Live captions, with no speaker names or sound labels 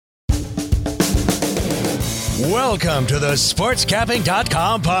Welcome to the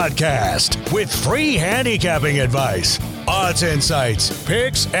SportsCapping.com podcast with free handicapping advice, odds insights,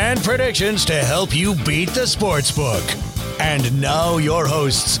 picks, and predictions to help you beat the sportsbook. And now your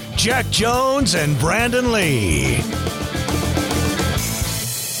hosts, Jack Jones and Brandon Lee.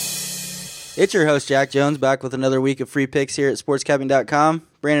 It's your host, Jack Jones, back with another week of free picks here at SportsCapping.com.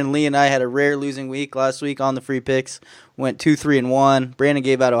 Brandon Lee and I had a rare losing week last week on the free picks. Went 2-3-1. Brandon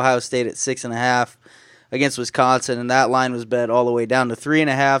gave out Ohio State at 6.5 against Wisconsin, and that line was bet all the way down to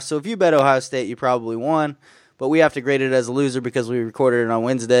 3.5. So if you bet Ohio State, you probably won. But we have to grade it as a loser because we recorded it on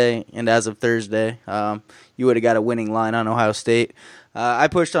Wednesday, and as of Thursday, you would have got a winning line on Ohio State. I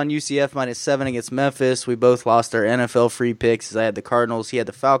pushed on UCF -7 against Memphis. We both lost our NFL free picks. I had the Cardinals, he had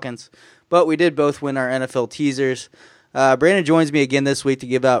the Falcons. But we did both win our NFL teasers. Brandon joins me again this week to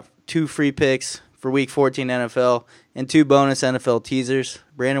give out 2 free picks for Week 14 NFL and 2 bonus NFL teasers.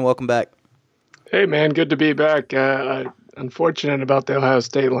 Brandon, welcome back. Hey, man, good to be back. Unfortunate about the Ohio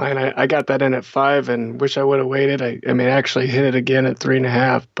State line. I got that in at 5 and wish I would have waited. I actually hit it again at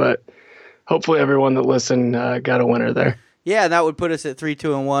 3.5, but hopefully everyone that listened got a winner there. Yeah, that would put us at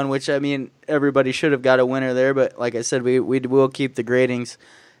 3-2-1, which, everybody should have got a winner there. But like I said, we will keep the gradings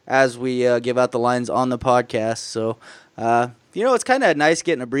as we give out the lines on the podcast. So, it's kind of nice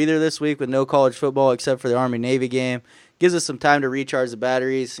getting a breather this week with no college football except for the Army-Navy game. Gives us some time to recharge the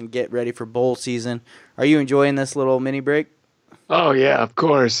batteries and get ready for bowl season. Are you enjoying this little mini break? Oh, yeah, of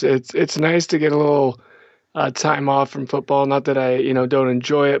course. It's nice to get a little time off from football. Not that I, don't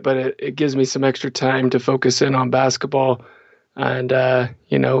enjoy it, but it gives me some extra time to focus in on basketball and,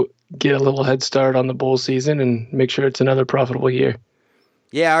 get a little head start on the bowl season and make sure it's another profitable year.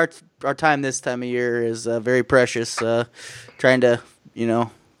 Yeah, our time this time of year is very precious, trying to,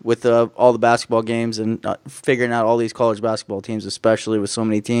 with all the basketball games and figuring out all these college basketball teams, especially with so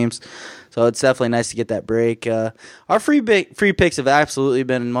many teams. So it's definitely nice to get that break. Our free picks have absolutely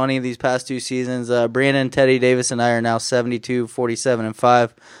been money these past 2 seasons. Brandon, Teddy Davis, and I are now 72, 47, and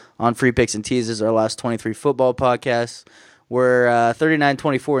 5 on free picks and teasers. Our last 23 football podcasts. We're 39,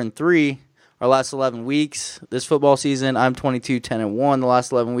 24, and 3 our last 11 weeks this football season. I'm 22, 10, and 1 the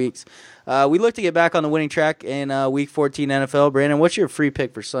last 11 weeks. We look to get back on the winning track in Week 14 NFL. Brandon, what's your free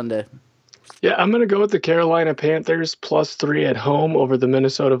pick for Sunday? Yeah, I'm going to go with the Carolina Panthers +3 at home over the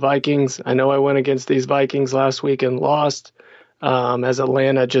Minnesota Vikings. I know I went against these Vikings last week and lost as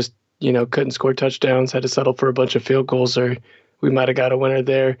Atlanta just, couldn't score touchdowns, had to settle for a bunch of field goals, or we might have got a winner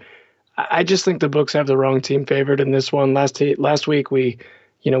there. I just think the books have the wrong team favored in this one. Last week we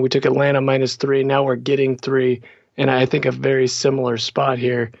took Atlanta -3. Now we're getting 3. And I think a very similar spot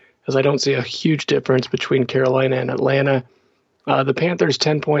here, as I don't see a huge difference between Carolina and Atlanta. The Panthers'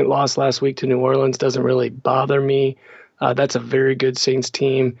 10-point loss last week to New Orleans doesn't really bother me. That's a very good Saints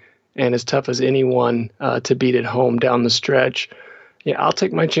team and as tough as anyone to beat at home down the stretch. Yeah, I'll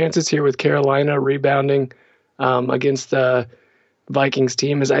take my chances here with Carolina rebounding against the Vikings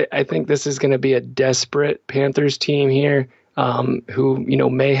team, as I think this is going to be a desperate Panthers team here who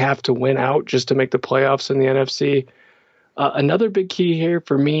may have to win out just to make the playoffs in the NFC. Another big key here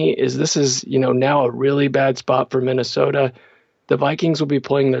for me is this is, now a really bad spot for Minnesota. The Vikings will be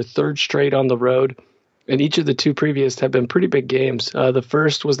playing their 3rd straight on the road, and each of the 2 previous have been pretty big games. The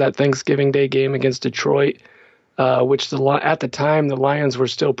first was that Thanksgiving Day game against Detroit, which at the time the Lions were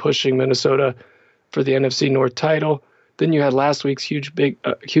still pushing Minnesota for the NFC North title. Then you had last week's huge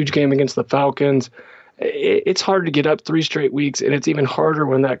game against the Falcons. It's hard to get up 3 straight weeks, and it's even harder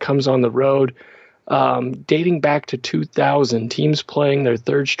when that comes on the road. Dating back to 2000, teams playing their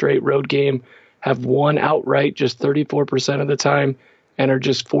 3rd straight road game have won outright just 34% of the time and are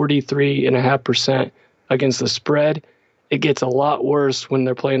just 43.5% against the spread. It gets a lot worse when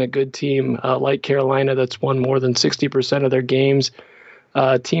they're playing a good team like Carolina that's won more than 60% of their games.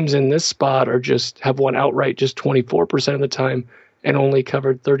 Teams in this spot have won outright just 24% of the time and only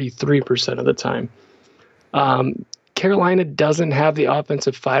covered 33% of the time. Carolina doesn't have the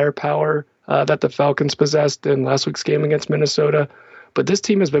offensive firepower that the Falcons possessed in last week's game against Minnesota, but this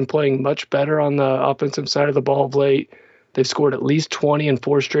team has been playing much better on the offensive side of the ball of late. They've scored at least 20 in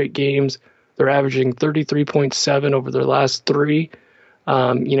 4 straight games. They're averaging 33.7 over their last 3.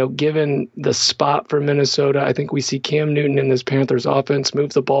 Given the spot for Minnesota, I think we see Cam Newton in this Panthers offense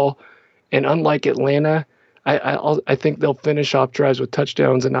move the ball. And unlike Atlanta, I think they'll finish off drives with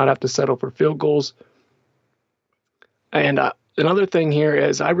touchdowns and not have to settle for field goals. And another thing here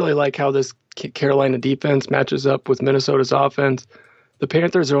is I really like how this Carolina defense matches up with Minnesota's offense. The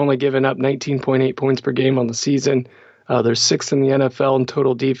Panthers are only giving up 19.8 points per game on the season. They're 6th in the NFL in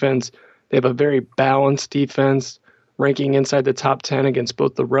total defense. They have a very balanced defense, ranking inside the top 10 against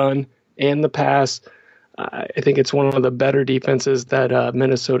both the run and the pass. I think it's one of the better defenses that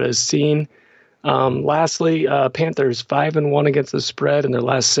Minnesota has seen. Lastly, Panthers 5-1 against the spread in their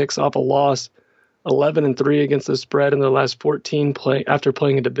last 6 off a loss, 11-3 against the spread in their last 14 after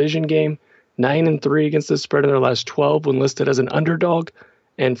playing a division game, 9-3 against the spread in their last 12 when listed as an underdog,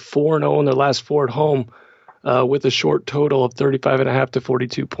 and 4-0 in their last 4 at home with a short total of 35.5 to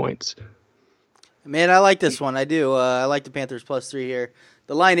 42 points. Man, I like this one. I do. I like the Panthers +3 here.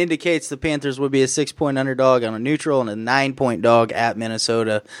 The line indicates the Panthers would be a 6-point underdog on a neutral and a 9-point dog at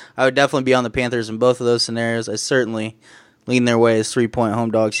Minnesota. I would definitely be on the Panthers in both of those scenarios. I certainly lean their way as 3-point home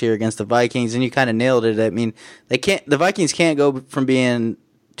dogs here against the Vikings, and you kind of nailed it. I mean, the Vikings can't go from being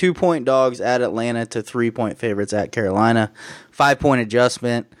 2-point dogs at Atlanta to 3-point favorites at Carolina. 5-point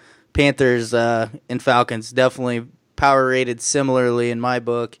adjustment. Panthers and Falcons definitely power rated similarly in my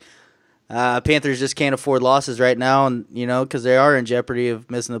book. Panthers just can't afford losses right now, and because they are in jeopardy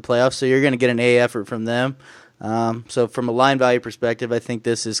of missing the playoffs. So you're going to get an A effort from them. So from a line value perspective, I think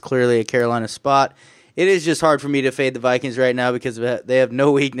this is clearly a Carolina spot. It is just hard for me to fade the Vikings right now because they have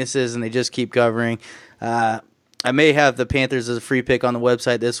no weaknesses and they just keep covering. I may have the Panthers as a free pick on the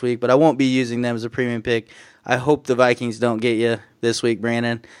website this week, but I won't be using them as a premium pick. I hope the Vikings don't get you this week,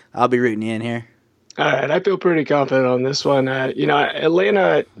 Brandon. I'll be rooting you in here. All right, I feel pretty confident on this one.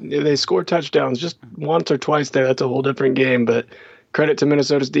 Atlanta, they score touchdowns just once or twice there. That's a whole different game, but credit to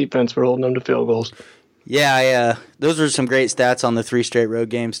Minnesota's defense for holding them to field goals. Yeah, those were some great stats on the 3 straight road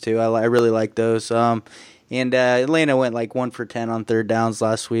games, too. I really like those. And Atlanta went like 1 for 10 on third downs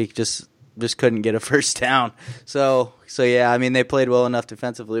last week, just couldn't get a first down. So yeah, I mean, they played well enough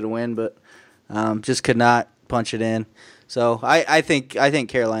defensively to win, but just could not punch it in. So I think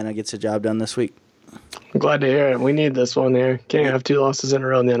Carolina gets the job done this week. I'm glad to hear it. We need this one here. Can't have 2 losses in a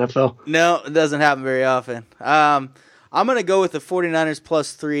row in the NFL. No, it doesn't happen very often. I'm going to go with the 49ers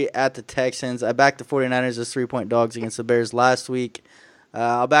 +3 at the Texans. I backed the 49ers as 3-point dogs against the Bears last week.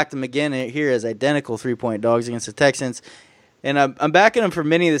 I'll back them again here as identical 3-point dogs against the Texans. And I'm backing them for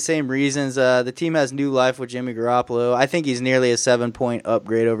many of the same reasons. The team has new life with Jimmy Garoppolo. I think he's nearly a 7-point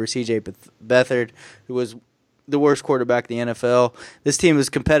upgrade over C.J. Beathard, who was the worst quarterback in the NFL. This team was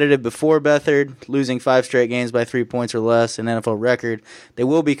competitive before Beathard, losing 5 straight games by 3 points or less, an NFL record. They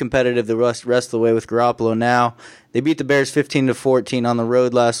will be competitive the rest of the way with Garoppolo now. They beat the Bears 15-14 on the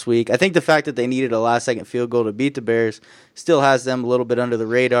road last week. I think the fact that they needed a last-second field goal to beat the Bears still has them a little bit under the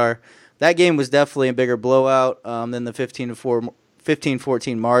radar. That game was definitely a bigger blowout than the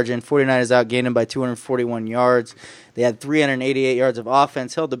 15-14 margin. 49ers outgained them by 241 yards. They had 388 yards of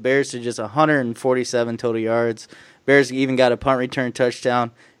offense, held the Bears to just 147 total yards. Bears even got a punt return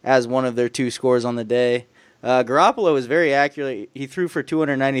touchdown as one of their 2 scores on the day. Garoppolo was very accurate. He threw for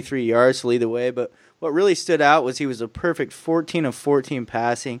 293 yards to lead the way, but what really stood out was he was a perfect 14 of 14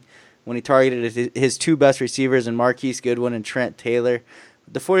 passing when he targeted his 2 best receivers in Marquise Goodwin and Trent Taylor.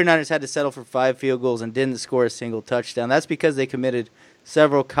 The 49ers had to settle for 5 field goals and didn't score a single touchdown. That's because they committed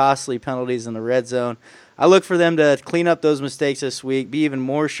several costly penalties in the red zone. I look for them to clean up those mistakes this week, be even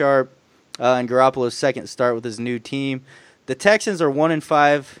more sharp in Garoppolo's second start with his new team. The Texans are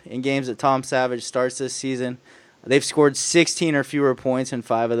 1-5 in games that Tom Savage starts this season. They've scored 16 or fewer points in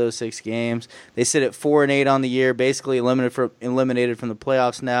 5 of those 6 games. They sit at 4-8 on the year, basically eliminated from the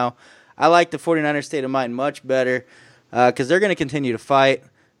playoffs now. I like the 49ers state of mind much better because they're going to continue to fight.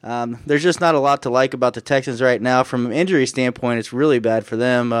 There's just not a lot to like about the Texans right now. From an injury standpoint, it's really bad for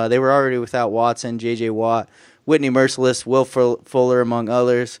them. They were already without Watson, J.J. Watt, Whitney Merciless, Will Fuller, among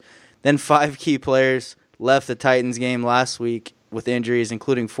others. Then 5 key players left the Titans game last week with injuries,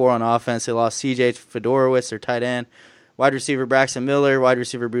 including 4 on offense. They lost C.J. Fedorowicz, their tight end, wide receiver Braxton Miller, wide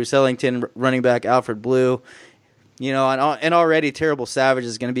receiver Bruce Ellington, running back Alfred Blue. And already terrible Savage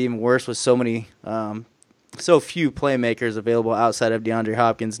is going to be even worse with so few playmakers available outside of DeAndre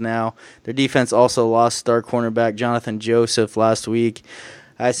Hopkins now. Their defense also lost star cornerback Jonathan Joseph last week.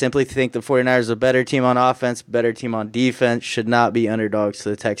 I simply think the 49ers are a better team on offense, better team on defense, should not be underdogs to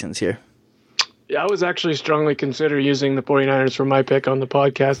the Texans here. Yeah, I was actually strongly consider using the 49ers for my pick on the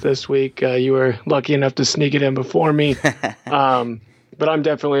podcast this week. You were lucky enough to sneak it in before me. But I'm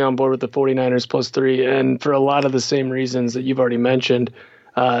definitely on board with the 49ers +3, and for a lot of the same reasons that you've already mentioned.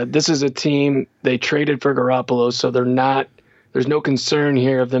 This is a team, they traded for Garoppolo, so there's no concern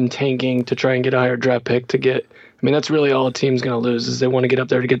here of them tanking to try and get a higher draft pick to get. I mean, that's really all a team's going to lose is they want to get up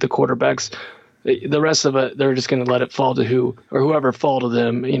there to get the quarterbacks. The rest of it, they're just going to let it fall to whoever fall to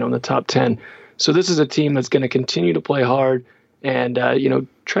them, in the top 10. So this is a team that's going to continue to play hard and,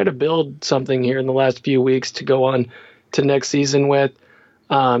 try to build something here in the last few weeks to go on to next season with.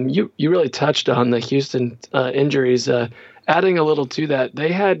 You really touched on the Houston injuries. Adding a little to that,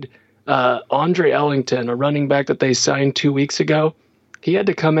 they had Andre Ellington, a running back that they signed 2 weeks ago, he had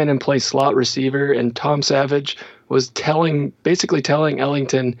to come in and play slot receiver, and Tom Savage was basically telling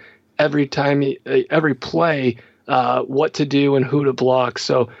Ellington every play what to do and who to block.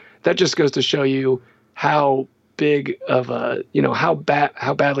 So that just goes to show you how big of how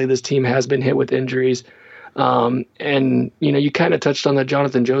badly this team has been hit with injuries. And you kind of touched on the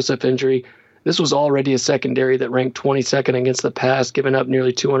Jonathan Joseph injury. This was already a secondary that ranked 22nd against the pass, giving up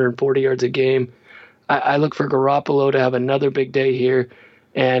nearly 240 yards a game. I look for Garoppolo to have another big day here,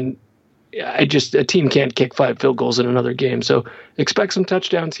 and a team can't kick 5 field goals in another game. So expect some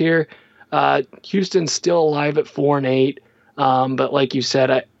touchdowns here. Houston's still alive at 4-8, but like you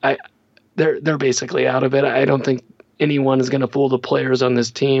said, they're basically out of it. I don't think anyone is going to fool the players on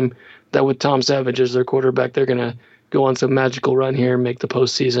this team that with Tom Savage as their quarterback, they're going to go on some magical run here and make the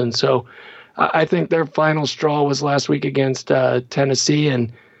postseason. So I think their final straw was last week against Tennessee,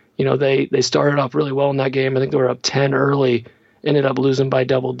 and they started off really well in that game. I think they were up 10 early, ended up losing by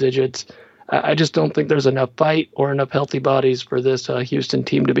double digits. I just don't think there's enough fight or enough healthy bodies for this Houston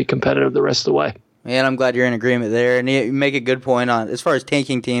team to be competitive the rest of the way. Man, I'm glad you're in agreement there, and you make a good point on as far as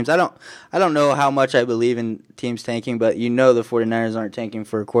tanking teams. I don't know how much I believe in teams tanking, but the 49ers aren't tanking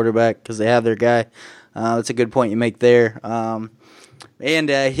for a quarterback because they have their guy. That's a good point you make there. That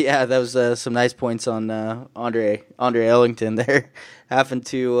was some nice points on Andre Ellington there, having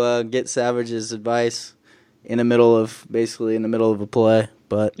to get Savage's advice in the middle of a play.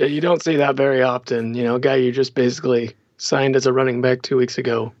 But yeah, you don't see that very often. A guy you just basically signed as a running back 2 weeks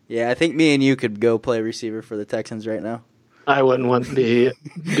ago. Yeah, I think me and you could go play receiver for the Texans right now. I wouldn't want to be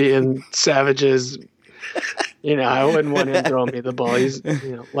in Savage's. I wouldn't want him throwing me the ball. He's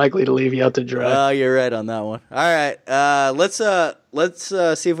likely to leave you out to dry. Oh, you're right on that one. All right, let's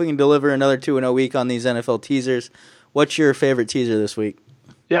see if we can deliver another 2-0 week on these NFL teasers. What's your favorite teaser this week?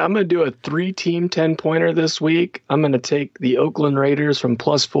 Yeah, I'm going to do a 3-team 10-pointer this week. I'm going to take the Oakland Raiders from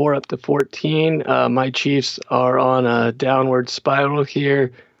 +4 up to 14. My Chiefs are on a downward spiral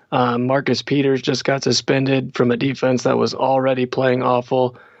here. Marcus Peters just got suspended from a defense that was already playing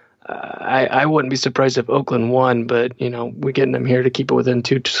awful. I wouldn't be surprised if Oakland won, but, we're getting them here to keep it within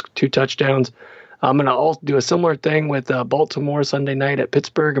two touchdowns. I'm going to do a similar thing with Baltimore Sunday night at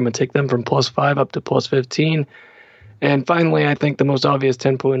Pittsburgh. I'm going to take them from +5 up to +15. And finally, I think the most obvious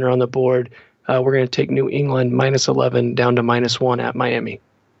 10-pointer on the board, we're going to take New England -11 down to -1 at Miami.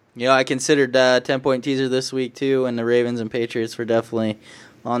 I considered 10-point teaser this week too, and the Ravens and Patriots were definitely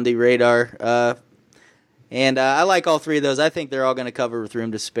on the radar. And I like all three of those. I think they're all going to cover with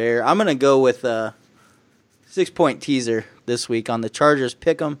room to spare. I'm going to go with a 6-point teaser this week on the Chargers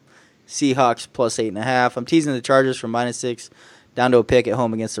pick'em, Seahawks +8.5. I'm teasing the Chargers from -6 down to a pick at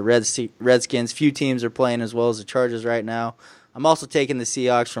home against the Redskins. Few teams are playing as well as the Chargers right now. I'm also taking the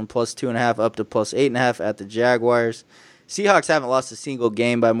Seahawks from +2.5 up to +8.5 at the Jaguars. Seahawks haven't lost a single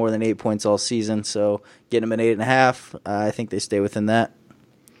game by more than 8 points all season, so getting them at 8.5, I think they stay within that.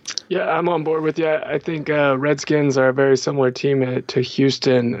 Yeah, I'm on board with you. I think Redskins are a very similar team to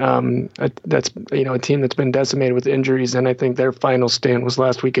Houston. That's a team that's been decimated with injuries, and I think their final stand was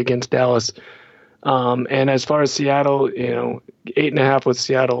last week against Dallas. And as far as Seattle, 8.5 with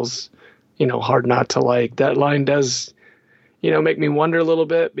Seattle's, hard not to like. That line does, make me wonder a little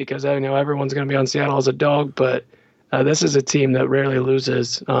bit because I know everyone's going to be on Seattle as a dog, but this is a team that rarely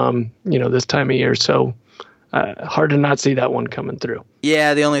loses, this time of year. So hard to not see that one coming through.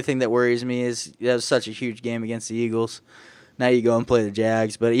 Yeah, the only thing that worries me is that was such a huge game against the Eagles. Now you go and play the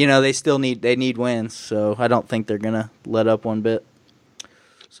Jags, but they still need wins, so I don't think they're gonna let up one bit.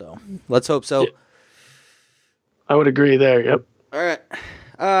 So let's hope so. Yeah. I would agree there. Yep. All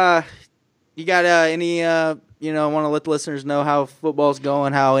right. You got any? Want to let the listeners know how football's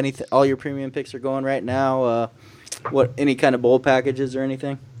going, how all your premium picks are going right now. Any kind of bowl packages or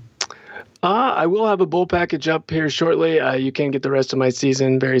anything? I will have a bowl package up here shortly. You can get the rest of my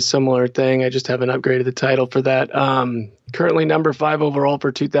season. Very similar thing. I just haven't upgraded the title for that. Currently number 5 overall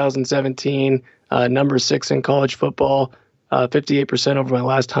for 2017. Number 6 in college football. 58% over my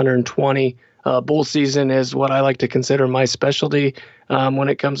last 120. Bowl season is what I like to consider my specialty when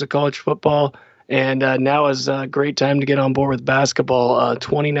it comes to college football. And now is a great time to get on board with basketball.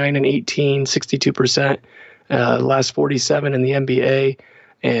 29-18, 62%. Last 47 in the NBA.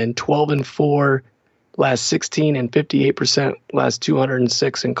 And 12-4, last 16 and 58%, last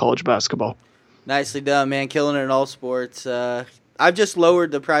 206 in college basketball. Nicely done, man. Killing it in all sports. I've just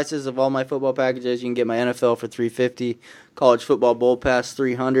lowered the prices of all my football packages. You can get my NFL for $350, college football bowl pass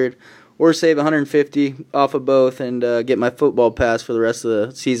 $300, or save $150 off of both and get my football pass for the rest of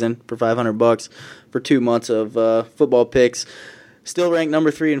the season for $500 for 2 months of football picks. Still ranked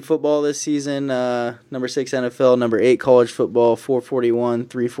number 3 in football this season, number 6 NFL, number 8 college football, 441,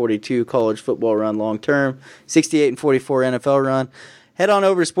 342 college football run long term, 68 and 44 NFL run. Head on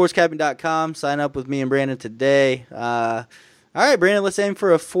over to sportscapping.com. Sign up with me and Brandon today. All right, Brandon, let's aim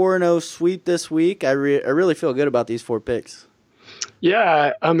for a 4-0 sweep this week. I really feel good about these 4 picks.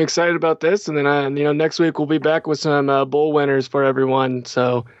 Yeah, I'm excited about this. And then, next week we'll be back with some bowl winners for everyone.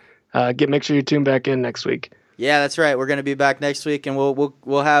 So make sure you tune back in next week. Yeah, that's right. We're going to be back next week, and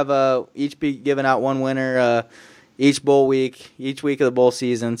we'll have each be giving out one winner each bowl week, each week of the bowl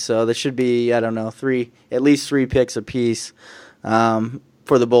season. So there should be, at least 3 picks apiece for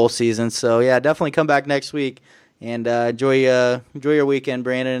the bowl season. So yeah, definitely come back next week and enjoy your weekend,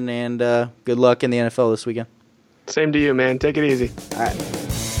 Brandon, and good luck in the NFL this weekend. Same to you, man. Take it easy. All right.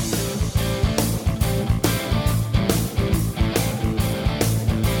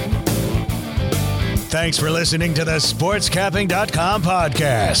 Thanks for listening to the SportsCapping.com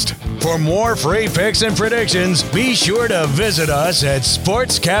podcast. For more free picks and predictions, be sure to visit us at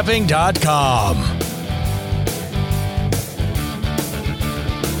SportsCapping.com.